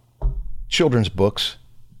Steig's children's books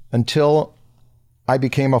until I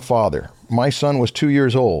became a father. My son was 2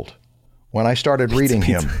 years old when I started reading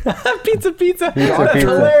him. Pizza. That's pizza.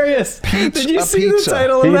 hilarious. Did you see pizza. the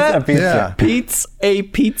title of that? Pizza. Yeah. Pete's a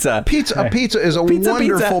Pizza. Pizza is a Pizza.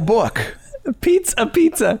 wonderful book. Pete's a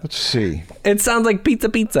Pizza. Let's see. It sounds like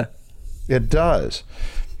pizza. It does.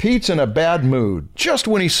 Pete's in a bad mood. Just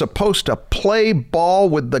when he's supposed to play ball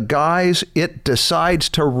with the guys, it decides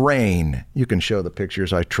to rain. You can show the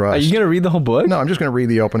pictures, I trust. Are you going to read the whole book? No, I'm just going to read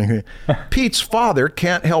the opening. Pete's father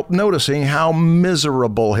can't help noticing how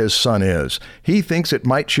miserable his son is. He thinks it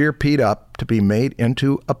might cheer Pete up to be made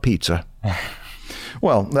into a pizza.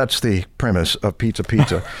 Well, that's the premise of Pizza.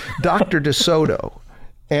 Dr. DeSoto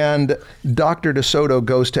and Dr. DeSoto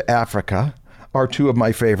Goes to Africa are two of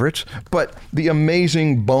my favorites, but The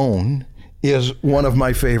Amazing Bone is one of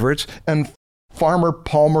my favorites, and Farmer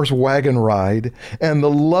Palmer's Wagon Ride, and the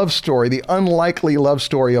love story, the unlikely love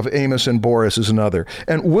story of Amos and Boris is another.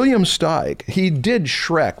 And William Steig, he did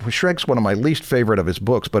Shrek. Shrek's one of my least favorite of his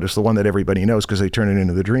books, but it's the one that everybody knows because they turn it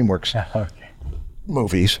into the DreamWorks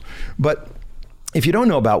movies. But if you don't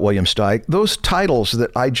know about William Steig, those titles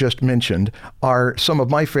that I just mentioned are some of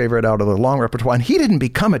my favorite out of the long repertoire. And he didn't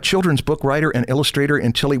become a children's book writer and illustrator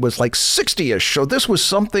until he was like 60-ish. So this was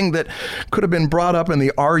something that could have been brought up in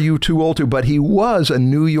the Are You Too Old To? But he was a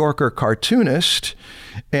New Yorker cartoonist.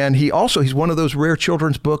 And he's one of those rare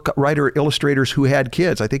children's book writer illustrators who had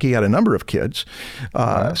kids. I think he had a number of kids.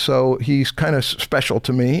 So he's kind of special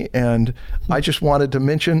to me. And I just wanted to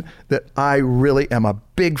mention that I really am a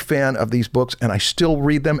big fan of these books, and I still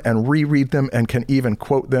read them and reread them and can even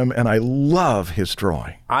quote them. And I love his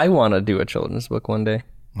drawing. I want to do a children's book one day.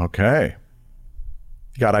 Okay.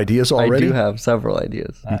 You got ideas already? I do have several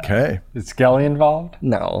ideas. Okay. Is Skelly involved?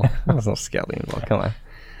 No, there's no Skelly involved. Come on.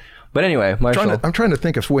 But anyway, Marshall. I'm trying to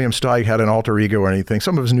think if William Steig had an alter ego or anything.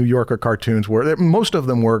 Some of his New Yorker cartoons were, most of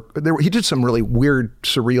them were, he did some really weird,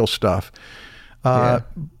 surreal stuff.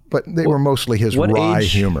 But they were mostly his what wry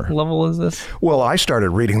age humor. level is this? Well, I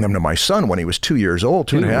started reading them to my son when he was 2 years old,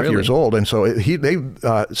 two and a half really? years old. And so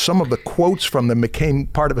some of the quotes from them became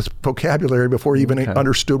part of his vocabulary before he even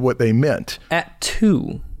understood what they meant. At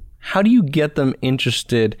 2, how do you get them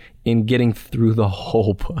interested in getting through the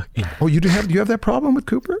whole book? Oh, do you have that problem with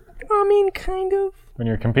Cooper? I mean, kind of. When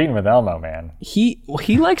you're competing with Elmo, man. He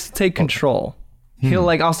likes to take control. He'll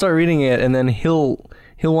I'll start reading it, and then he'll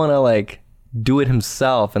want to do it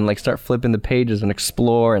himself and start flipping the pages and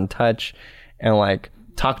explore and touch and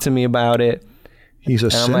talk to me about it. He's a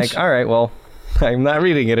And I'm like, all right, well, I'm not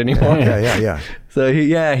reading it anymore. Yeah. So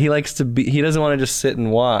he likes to be. He doesn't want to just sit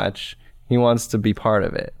and watch. He wants to be part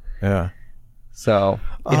of it. Yeah. So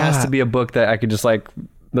it has to be a book that I could just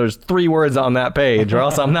there's 3 words on that page, or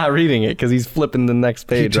else I'm not reading it because he's flipping the next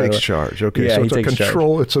page. He takes charge. Okay, Yeah, so he it's a takes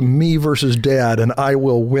control. It's a me versus dad, and I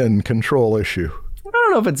will win control issue. I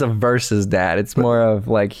don't know if it's a versus dad. It's more of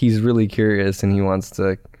he's really curious and he wants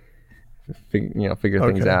to, figure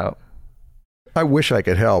things out. I wish I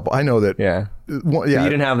could help. I know that. Yeah. Well, You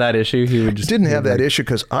didn't have that issue. He would just didn't have that issue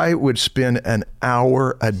because I would spend an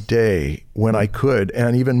hour a day when I could,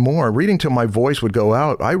 and even more, reading till my voice would go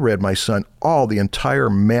out. I read my son the entire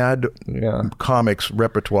Mad Comics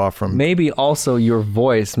repertoire from. Maybe also your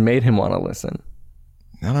voice made him want to listen.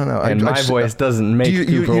 I don't know. And my voice doesn't make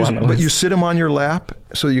Cooper want to listen. But you sit him on your lap,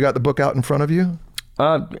 so you got the book out in front of you?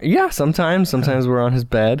 Yeah, sometimes. Sometimes we're on his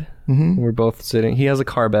bed. Mm-hmm. We're both sitting. He has a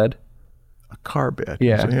car bed. A car bed.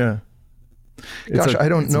 Yeah. Gosh, I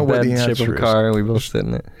don't know what the answer shape of is. car, and we both sit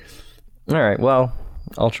in it. All right, well,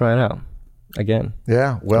 I'll try it out again.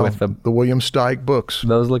 Yeah, well, With the William Steig books.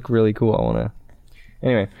 Those look really cool. I want to.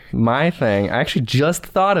 Anyway, my thing, I actually just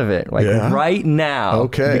thought of it right now.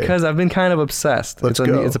 Okay. Because I've been kind of obsessed. Let's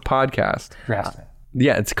go. It's a podcast. Draftsman.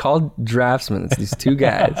 Yeah, it's called Draftsman. It's these 2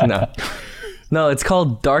 guys. No, it's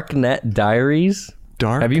called Darknet Diaries.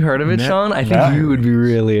 Have you heard of it, Sean? I think you would be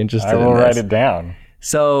really interested in this. I will write it down.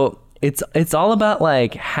 So it's all about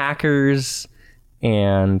hackers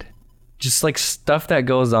and just stuff that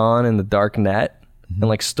goes on in the dark net. and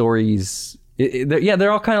like stories.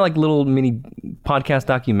 They're all kind of like little mini podcast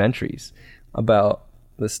documentaries about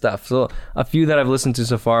this stuff. So a few that I've listened to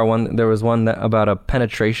so far. There was one about a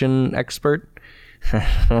penetration expert.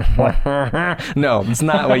 No, it's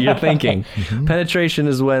not what you're thinking. Penetration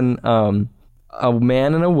is when a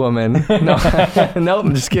man and a woman. No, nope,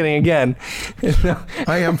 I'm just kidding again. No.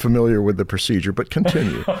 I am familiar with the procedure, but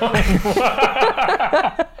continue.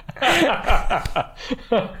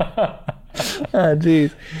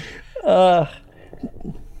 Jeez.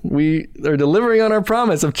 We are delivering on our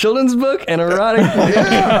promise of children's book and erotic.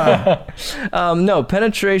 No,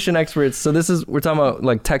 penetration experts. So we're talking about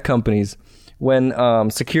like tech companies. When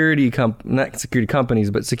not security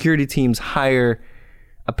companies, but security teams hire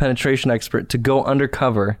a penetration expert to go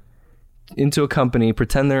undercover into a company,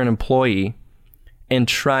 pretend they're an employee, and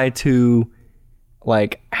try to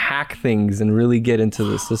like hack things and really get into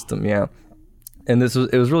the system. Yeah. And it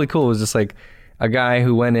was really cool. It was just like a guy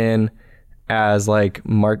who went in as like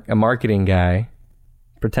a marketing guy,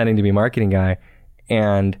 pretending to be a marketing guy,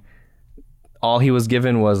 and all he was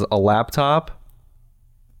given was a laptop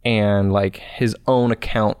and like his own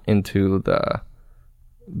account into the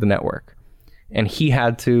network, and he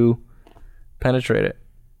had to penetrate it.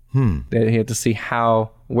 He had to see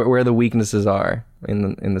where the weaknesses are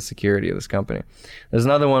in the security of this company. There's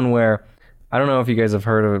another one where I don't know if you guys have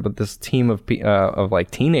heard of it, but this team of like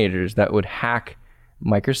teenagers that would hack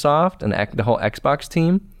Microsoft and the whole Xbox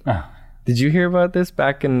team. Did you hear about this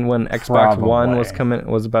back when Xbox One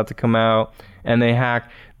was about to come out, and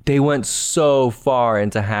they went so far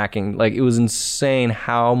into hacking. Like it was insane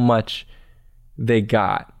how much they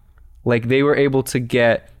got. Like they were able to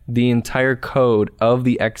get the entire code of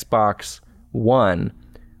the Xbox One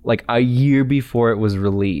like a year before it was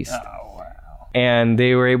released. Oh, wow. And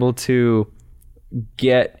they were able to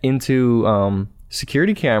get into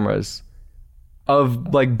security cameras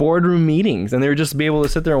of like boardroom meetings, and they would just be able to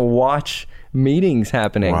sit there and watch meetings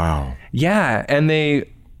happening. Wow. Yeah, and they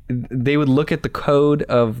would look at the code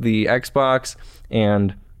of the Xbox,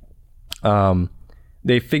 and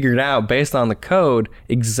they figured out based on the code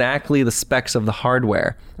exactly the specs of the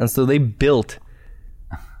hardware, and so they built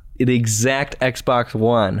the exact Xbox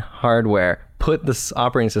One hardware, put this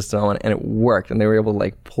operating system on it, and it worked, and they were able to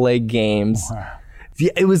like play games. Wow.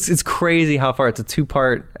 Yeah, it's crazy how far. It's a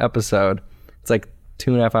 2-part episode. It's like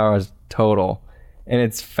 2.5 hours total, and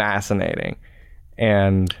it's fascinating.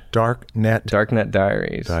 And Darknet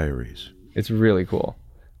Diaries. It's really cool.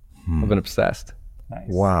 I've been obsessed. Nice.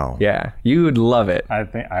 Wow. Yeah, you would love it. I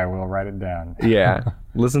think I will write it down. Yeah,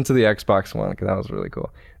 listen to the Xbox One because that was really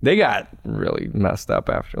cool. They got really messed up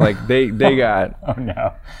after. Like they got. Oh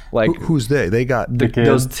no! Like who's they? They got the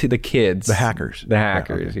kids. The hackers. The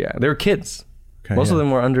hackers. Yeah, they were kids. Okay, Most of them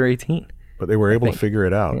were under 18. But they were able to figure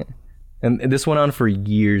it out. Yeah. And this went on for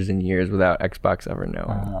years and years without Xbox ever knowing.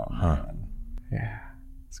 Oh, man. Yeah,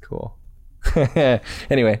 it's cool.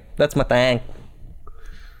 Anyway, that's my thing.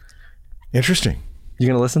 Interesting. You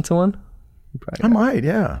gonna listen to one? I might,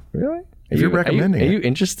 yeah. Really? If you're recommending it. Are you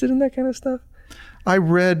interested in that kind of stuff? I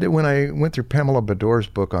read, when I went through Pamela Bador's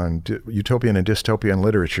book on utopian and dystopian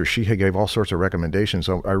literature, she gave all sorts of recommendations.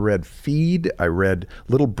 So I read Feed, I read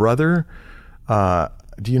Little Brother.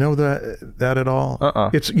 Do you know that at all?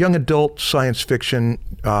 It's young adult science fiction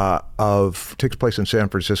takes place in San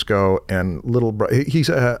Francisco, and he's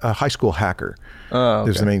a high school hacker.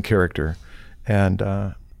 Is the main character, and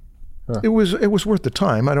it was worth the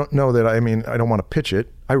time. I don't know that. I mean, I don't want to pitch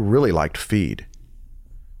it. I really liked Feed.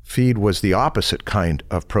 Feed was the opposite kind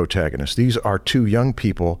of protagonist. These are two young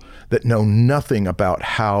people that know nothing about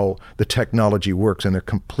how the technology works, and they're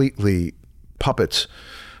completely puppets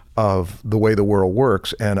of the way the world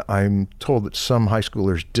works. And I'm told that some high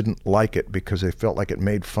schoolers didn't like it because they felt like it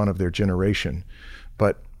made fun of their generation.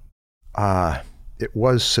 But it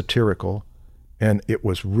was satirical, and it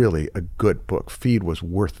was really a good book. Feed was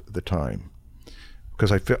worth the time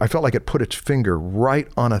because I felt like it put its finger right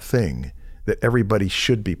on a thing that everybody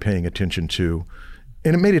should be paying attention to.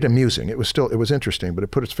 And it made it amusing. It was interesting, but it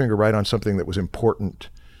put its finger right on something that was important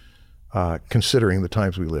considering the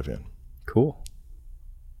times we live in. Cool.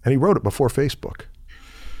 And he wrote it before Facebook.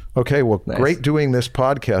 Okay, well, Nice. Great doing this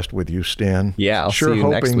podcast with you, Stan. Yeah, I'll sure see you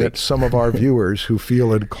next hoping week. that some of our viewers who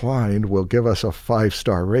feel inclined will give us a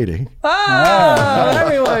 5-star rating.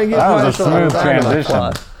 Everyone get That was a 5 stars. smooth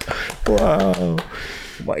transition. Wow.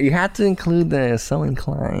 Well, you have to include the so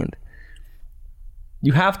inclined.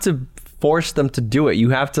 You have to force them to do it. You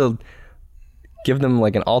have to give them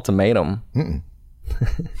like an ultimatum.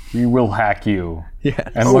 We will hack you Yeah.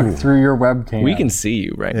 and look through your webcam. We can see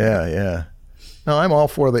you right now. Yeah. No, I'm all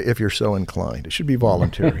for the if you're so inclined. It should be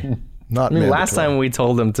voluntary. Not I mean, mandatory. last time we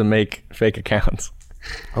told them to make fake accounts.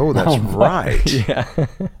 Oh, that's right. Yeah.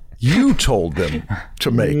 You told them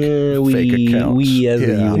to make Yeah, fake accounts. we as a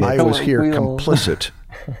unit. I was here We all- complicit.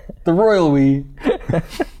 The royal we.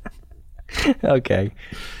 Okay.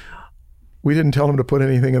 We didn't tell them to put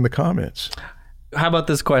anything in the comments. How about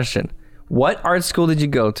this question? What art school did you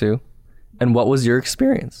go to, and what was your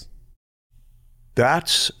experience?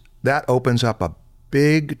 That opens up a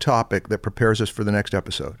big topic that prepares us for the next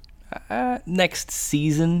episode. Next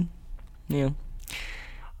season. Yeah.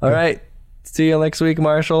 All right. See you next week,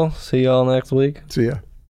 Marshall. See you all next week. See ya.